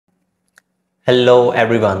Hello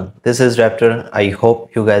everyone, this is Raptor. I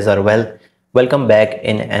hope you guys are well. Welcome back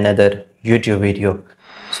in another YouTube video.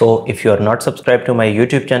 So if you are not subscribed to my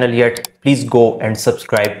YouTube channel yet, please go and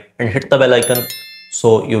subscribe and hit the bell icon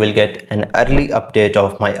so you will get an early update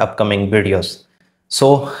of my upcoming videos.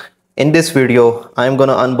 So in this video, I'm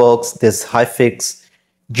gonna unbox this high-fix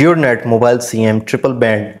Geodnet mobile CM triple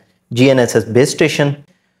band GNSS base station.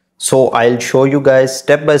 So I'll show you guys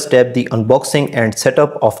step by step the unboxing and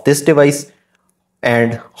setup of this device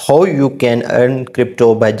and how you can earn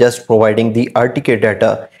crypto by just providing the RTK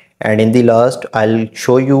data, and in the last I'll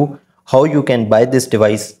show you how you can buy this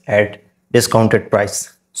device at discounted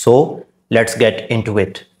price. So let's get into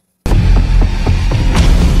it.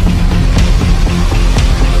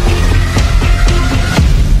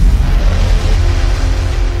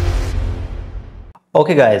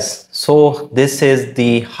 Okay guys, so this is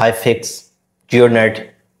the high-fix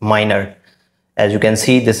Geodnet Miner. As you can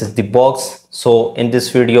see, this is the box. So in this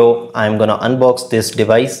video I'm gonna unbox this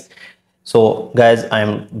device. So guys,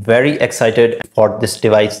 I'm very excited for this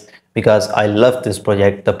device because I love this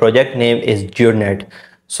project. The project name is Geodnet.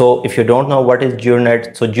 So if you don't know what is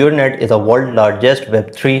Geodnet, so Geodnet is the world's largest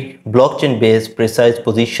Web3 blockchain based precise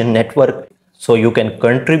position network. So you can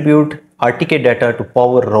contribute RTK data to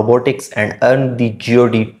power robotics and earn the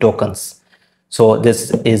GEOD tokens. So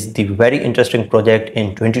this is the very interesting project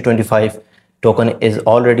in 2025. Token is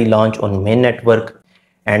already launched on main network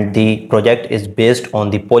and the project is based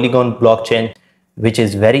on the Polygon blockchain, which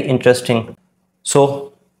is very interesting.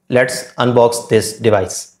 So let's unbox this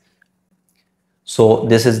device. So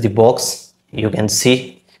this is the box. You can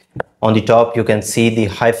see on the top, you can see the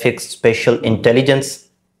high-fix spatial intelligence.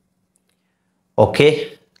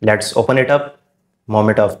 Okay, let's open it up.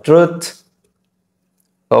 Moment of truth.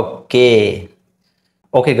 Okay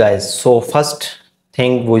guys, so first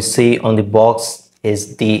thing we see on the box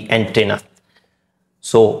is the antenna.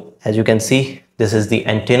 So as you can see, this is the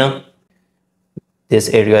antenna. This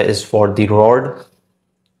area is for the rod.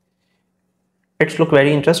 It's look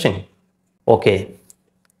very interesting. Okay,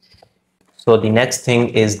 so the next thing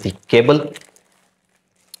is the cable.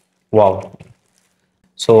 Wow,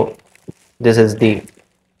 so this is the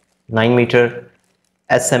 9-meter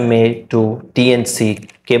SMA to TNC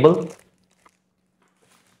cable.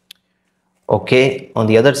 Okay, on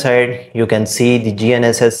the other side you can see the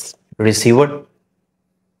GNSS receiver.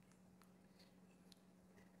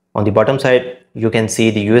 On the bottom side you can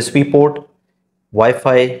see the USB port,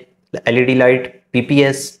 Wi-Fi, LED light,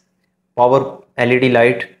 PPS, power LED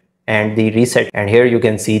light and the reset, and here you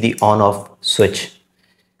can see the on-off switch.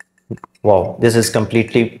 Wow, this is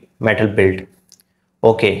completely metal built.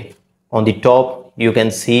 Okay, on the top you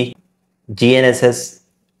can see GNSS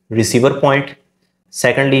receiver point.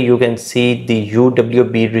 Secondly, you can see the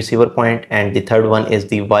UWB receiver point, and the third one is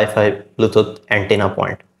the Wi-Fi Bluetooth antenna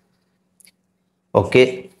point.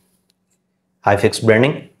 Okay, high-fix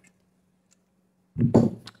branding.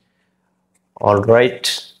 All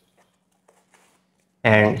right,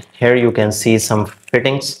 and here you can see some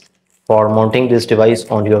fittings for mounting this device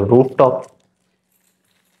on your rooftop.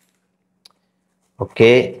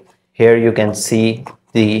 Okay, here you can see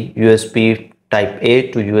the USB type A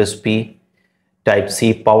to USB type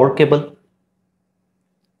C power cable,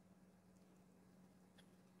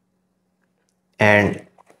 and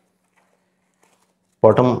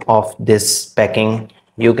bottom of this packing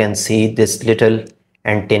you can see this little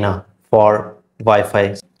antenna for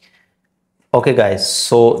Wi-Fi. Okay guys,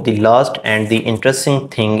 so the last and the interesting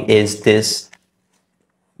thing is this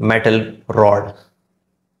metal rod.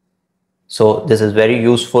 So this is very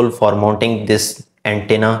useful for mounting this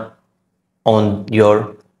antenna on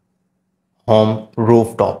your home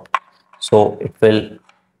rooftop. So it will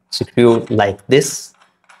secure like this.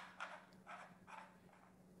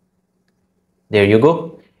 There you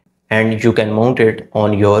go, and you can mount it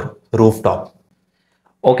on your rooftop.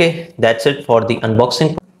 Okay, that's it for the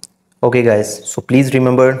unboxing. Okay guys, so please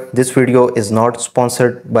remember this video is not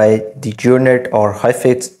sponsored by the Geodnet or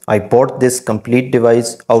high-fix. I bought this complete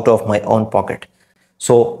device out of my own pocket,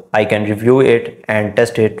 so I can review it and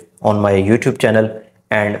test it on my YouTube channel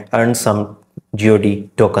and earn some GEOD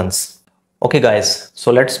tokens. Okay guys,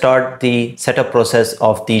 so let's start the setup process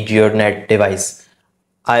of the Geodnet device.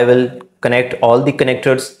 I will connect all the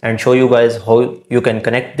connectors and show you guys how you can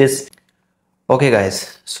connect this. Okay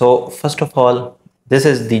guys, so first of all, this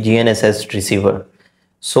is the GNSS receiver.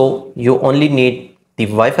 So you only need the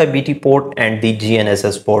Wi-Fi BT port and the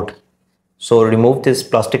GNSS port. So remove this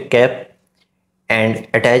plastic cap and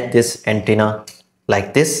attach this antenna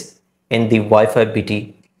like this in the Wi-Fi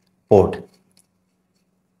BT port.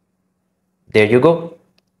 There you go.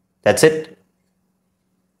 That's it.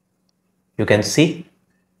 you can see.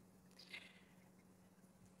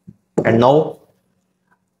 And now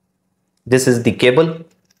this is the cable.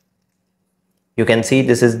 You can see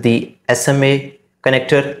this is the SMA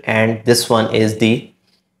connector and this one is the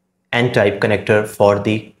N-type connector for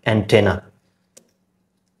the antenna.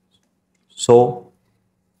 So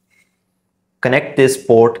connect this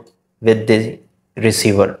port with the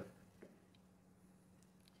receiver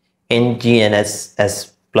in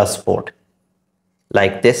GNSS plus port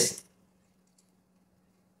like this.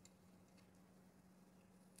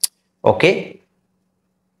 Okay.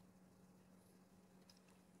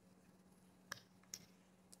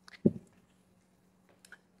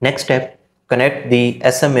 Next step, connect the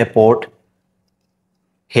SMA port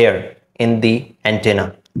here in the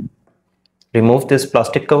antenna. Remove this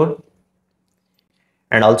plastic cover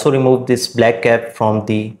and also remove this black cap from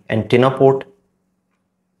the antenna port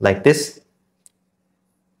like this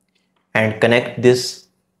and connect this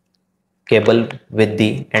cable with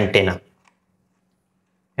the antenna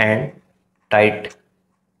and tie it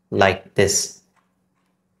like this.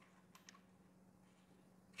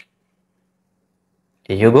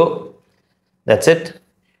 Here you go. That's it.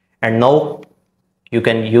 And now you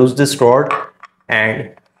can use this rod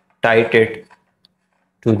and tie it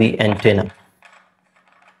to the antenna.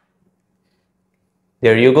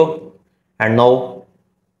 There you go. And now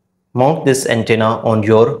mount this antenna on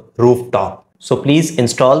your rooftop. So please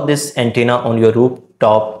install this antenna on your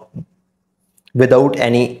rooftop without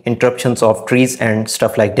any interruptions of trees and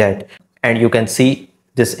stuff like that. And you can see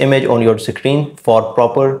this image on your screen for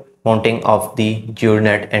proper mounting of the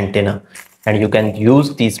Geodnet antenna. And you can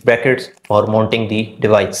use these brackets for mounting the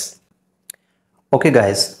device. Okay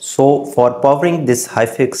guys, so for powering this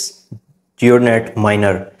HiFix Geodnet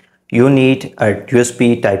miner, you need a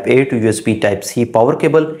USB type A to USB type C power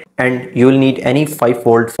cable and you will need any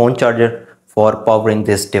 5-volt phone charger for powering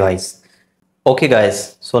this device. Okay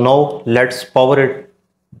guys, so now let's power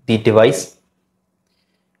the device.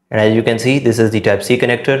 And as you can see, this is the type C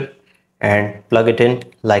connector and plug it in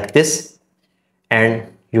like this. And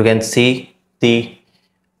you can see the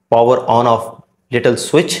power on off little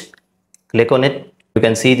switch. Click on it. You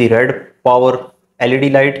can see the red power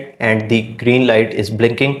LED light and the green light is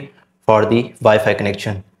blinking for the Wi-Fi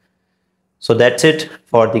connection. So that's it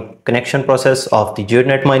for the connection process of the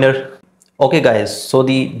Geodnet miner. Okay guys, so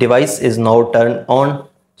the device is now turned on.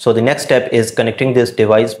 So the next step is connecting this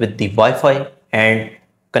device with the Wi-Fi and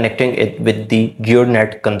connecting it with the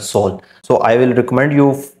Geodnet console. So I will recommend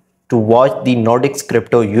you to watch the Nordics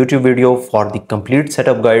Crypto YouTube video for the complete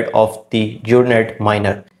setup guide of the Geodnet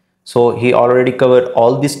miner. So he already covered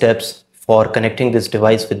all the steps for connecting this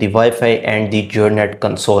device with the Wi-Fi and the Geodnet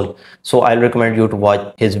console. So I'll recommend you to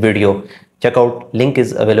watch his video. Check out, link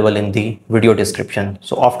is available in the video description.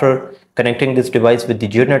 So after connecting this device with the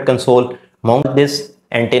Geodnet console, mount this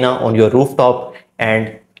antenna on your rooftop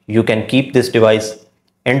and you can keep this device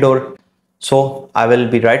indoor. So I will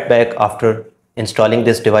be right back after installing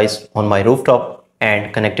this device on my rooftop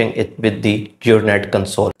and connecting it with the Geodnet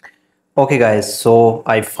console. Okay guys, so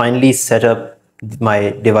I finally set up my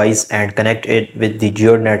device and connect it with the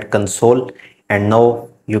Geodnet console, and now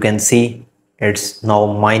you can see it's now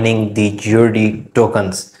mining the GEOD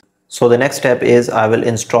tokens. So the next step is I will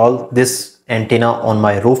install this antenna on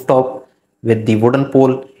my rooftop with the wooden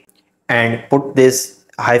pole and put this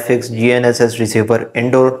HiFix GNSS receiver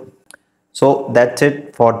indoor. So that's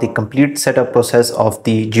it for the complete setup process of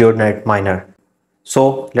the Geodnet miner.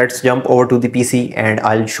 So let's jump over to the PC and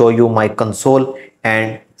I'll show you my console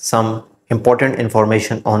and some important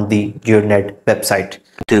information on the Geodnet website.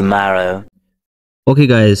 Tomorrow. Okay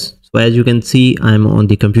guys, so as you can see, I'm on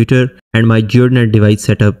the computer and my Geodnet device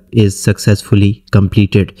setup is successfully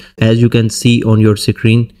completed. As you can see on your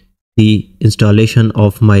screen, the installation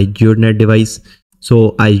of my Geodnet device.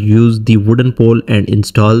 So I use the wooden pole and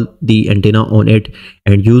install the antenna on it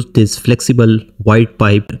and use this flexible white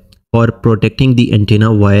pipe for protecting the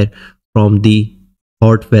antenna wire from the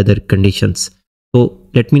hot weather conditions. So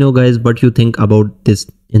let me know guys what you think about this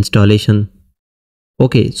installation.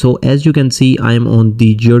 Okay, so as you can see, I am on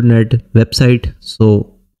the Geodnet website.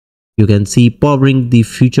 So you can see powering the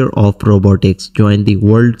future of robotics. Join the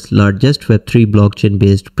world's largest Web3 blockchain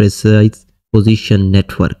based precise position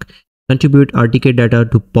network. Contribute RTK data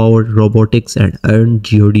to power robotics and earn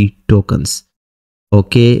GEOD tokens.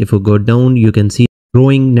 Okay, if you go down, you can see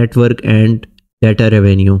growing network and data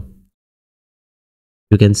revenue.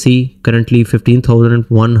 You can see currently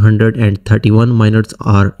 15,131 miners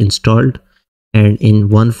are installed and in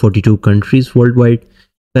 142 countries worldwide.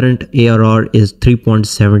 Current ARR is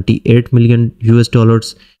 3.78 million US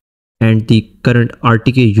dollars and the current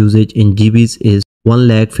RTK usage in GBs is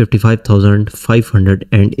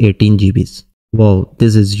 1,55,518 GBs. Wow,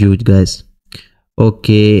 this is huge, guys.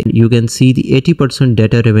 Okay, you can see the 80%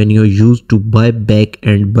 data revenue used to buy back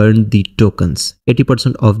and burn the tokens.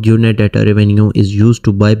 80% of Geodnet data revenue is used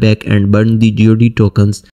to buy back and burn the GEOD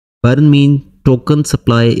tokens. Burn means token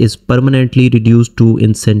supply is permanently reduced to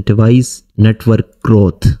incentivize network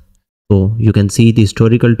growth. So you can see the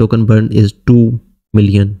historical token burn is 2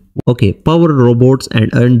 million. Okay, power robots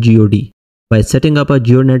and earn GEOD. By setting up a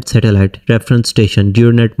Geodnet satellite reference station,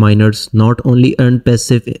 Geodnet miners not only earn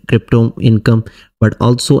passive crypto income but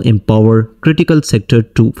also empower critical sector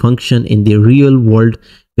to function in the real world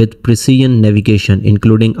with precision navigation,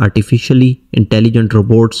 including artificially intelligent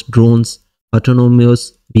robots, drones,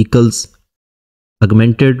 autonomous vehicles,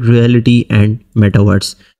 augmented reality, and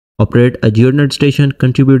metaverse. Operate a Geodnet station,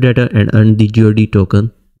 contribute data, and earn the GEOD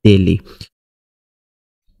token daily.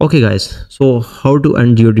 Okay guys, so how to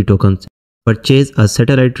earn GEOD tokens? Purchase a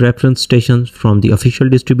satellite reference station from the official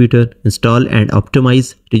distributor, install and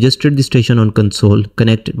optimize, register the station on console,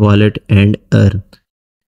 connect wallet, and earn.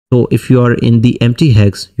 So if you are in the empty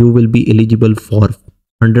hex, you will be eligible for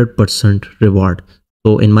 100% reward.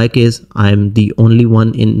 So in my case, I am the only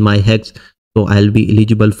one in my hex, so I'll be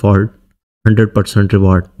eligible for 100%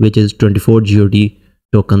 reward, which is 24 GEOD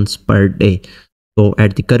tokens per day. So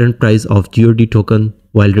at the current price of GEOD token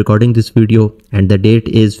while recording this video, and the date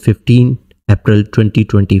is 15 April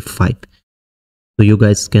 2025. So you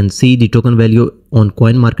guys can see the token value on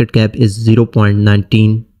CoinMarketCap is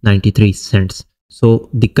 0.1993 cents. So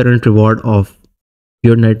the current reward of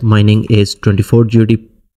Geodnet mining is 24 GEOD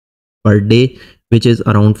per day, which is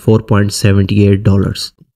around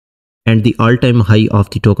 $4.78. And the all-time high of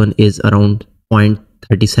the token is around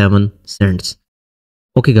 0.37 cents.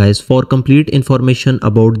 Okay guys, for complete information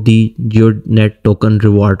about the Geodnet token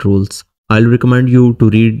reward rules, I'll recommend you to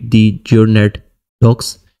read the Geodnet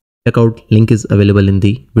docs. Check out, link is available in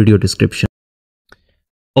the video description.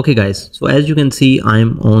 Okay guys, so as you can see,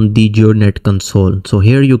 I'm on the Geodnet console. So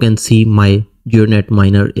here you can see my Geodnet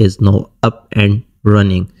miner is now up and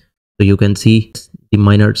running. So you can see the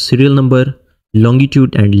miner serial number,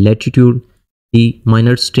 longitude and latitude, the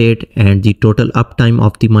miner state, and the total uptime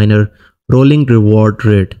of the miner, rolling reward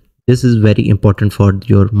rate. This is very important for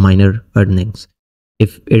your miner earnings.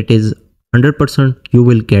 If it is 100%, you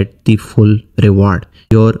will get the full reward.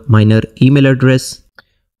 Your miner email address.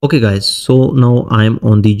 Okay guys, so now I am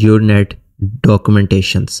on the Geodnet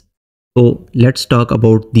documentations. So let's talk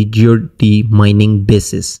about the GEOD mining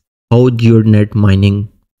basis, how Geodnet mining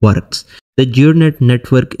works. The Geodnet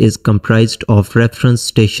network is comprised of reference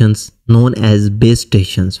stations known as base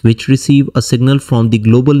stations, which receive a signal from the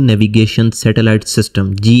Global Navigation Satellite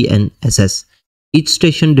System (GNSS). Each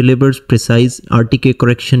station delivers precise RTK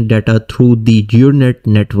correction data through the Geodnet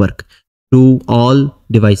network to all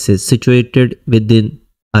devices situated within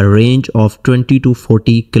a range of 20 to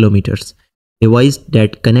 40 kilometers. Devices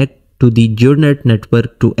that connect to the Geodnet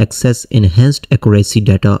network to access enhanced accuracy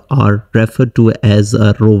data are referred to as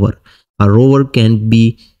a rover. A rover can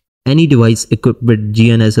be any device equipped with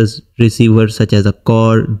GNSS receivers such as a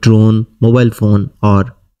car, drone, mobile phone,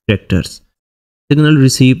 or tractors. Signal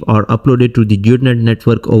received or uploaded to the Geodnet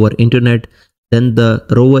network over internet, then the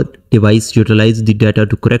rover device utilizes the data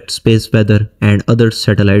to correct space weather and other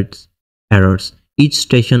satellite errors. Each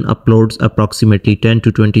station uploads approximately 10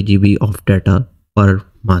 to 20 GB of data per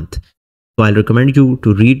month. So I'll recommend you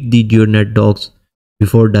to read the Geodnet docs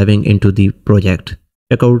before diving into the project.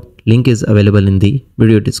 Check out, link is available in the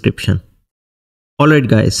video description. Alright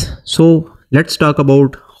guys, so let's talk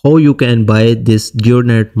about how you can buy this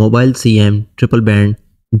Geodnet mobile CM triple band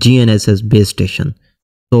GNSS base station.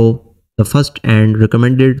 So the first and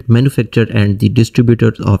recommended manufacturer and the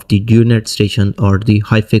distributor of the Geodnet station are the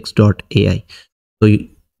Hyfix.ai. So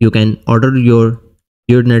you can order your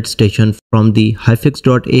Geodnet station from the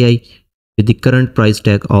Hyfix.ai with the current price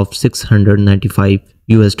tag of $695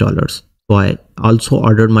 US. So I also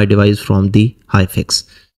ordered my device from the Hyfix.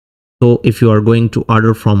 So if you are going to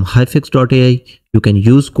order from Hyfix.ai, you can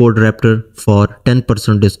use code Raptor for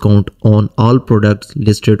 10% discount on all products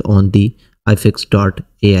listed on the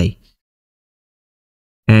Hyfix.ai.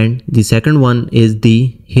 And the second one is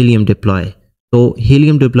the Helium Deploy. So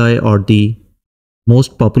Helium Deploy are the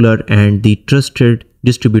most popular and the trusted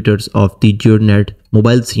distributors of the Geodnet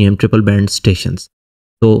mobile CM triple band stations.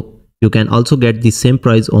 So you can also get the same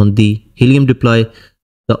price on the Helium Deploy.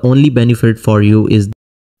 The only benefit for you is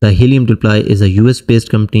the Helium Deploy is a US based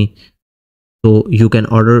company, so you can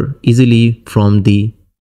order easily from the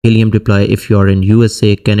Helium Deploy if you are in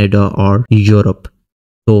USA, Canada, or Europe.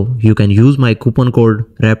 So you can use my coupon code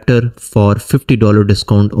Raptor for $50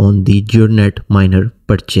 discount on the Geodnet Miner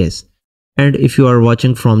purchase. And if you are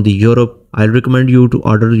watching from the Europe, I'll recommend you to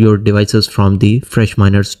order your devices from the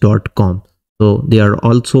freshminers.com. So they are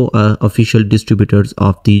also official distributors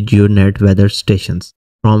of the Geodnet weather stations.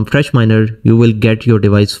 From Freshminer, you will get your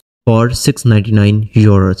device for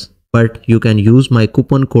 €699, but you can use my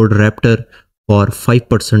coupon code Raptor for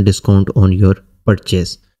 5% discount on your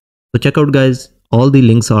purchase. So check out guys, all the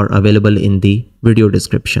links are available in the video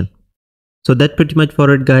description. So that's pretty much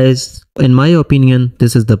for it guys. In my opinion,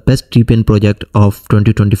 this is the best DePIN project of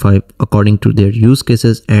 2025 according to their use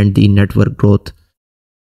cases and the network growth.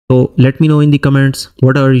 So let me know in the comments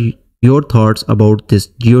what are your thoughts about this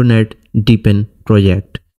Geodnet DePIN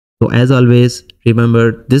project. So as always,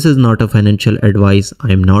 remember, this is not a financial advice.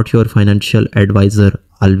 I am not your financial advisor.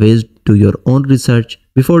 Always do your own research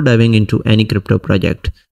before diving into any crypto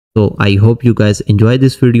project. So I hope you guys enjoy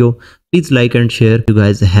this video. Please like and share. If you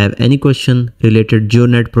guys have any question related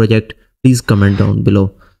Geodnet project, please comment down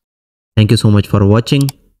below. Thank you so much for watching.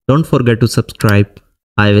 Don't forget to subscribe.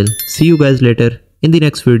 I will see you guys later in the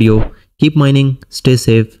next video. Keep mining, stay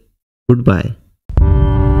safe. Goodbye.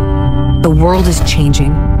 The world is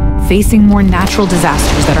changing, facing more natural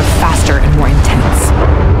disasters that are faster and more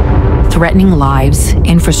intense, threatening lives,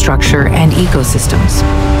 infrastructure, and ecosystems.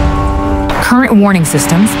 Current warning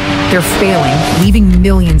systems, they're failing, leaving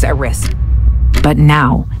millions at risk. But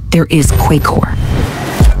now, there is QuakeCore.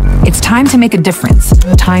 It's time to make a difference,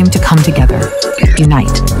 time to come together,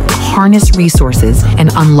 unite, harness resources,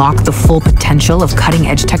 and unlock the full potential of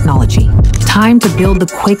cutting-edge technology. Time to build the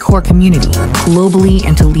QuakeCore community globally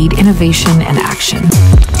and to lead innovation and action.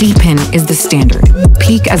 DePIN is the standard.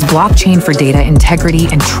 Peak as blockchain for data integrity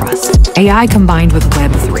and trust. AI combined with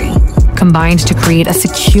Web3. Combined to create a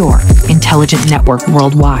secure, intelligent network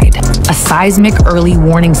worldwide. A seismic early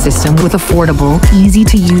warning system with affordable,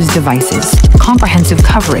 easy-to-use devices, comprehensive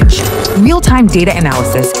coverage, real-time data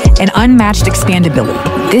analysis, and unmatched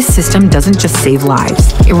expandability. This system doesn't just save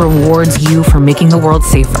lives, it rewards you for making the world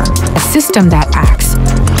safer. A system that acts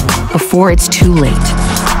before it's too late.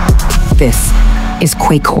 This is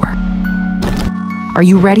QuakeCore. Are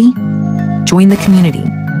you ready? Join the community.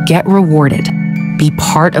 Get rewarded. Be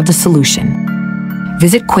part of the solution.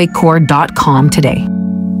 Visit QuakeCore.com today.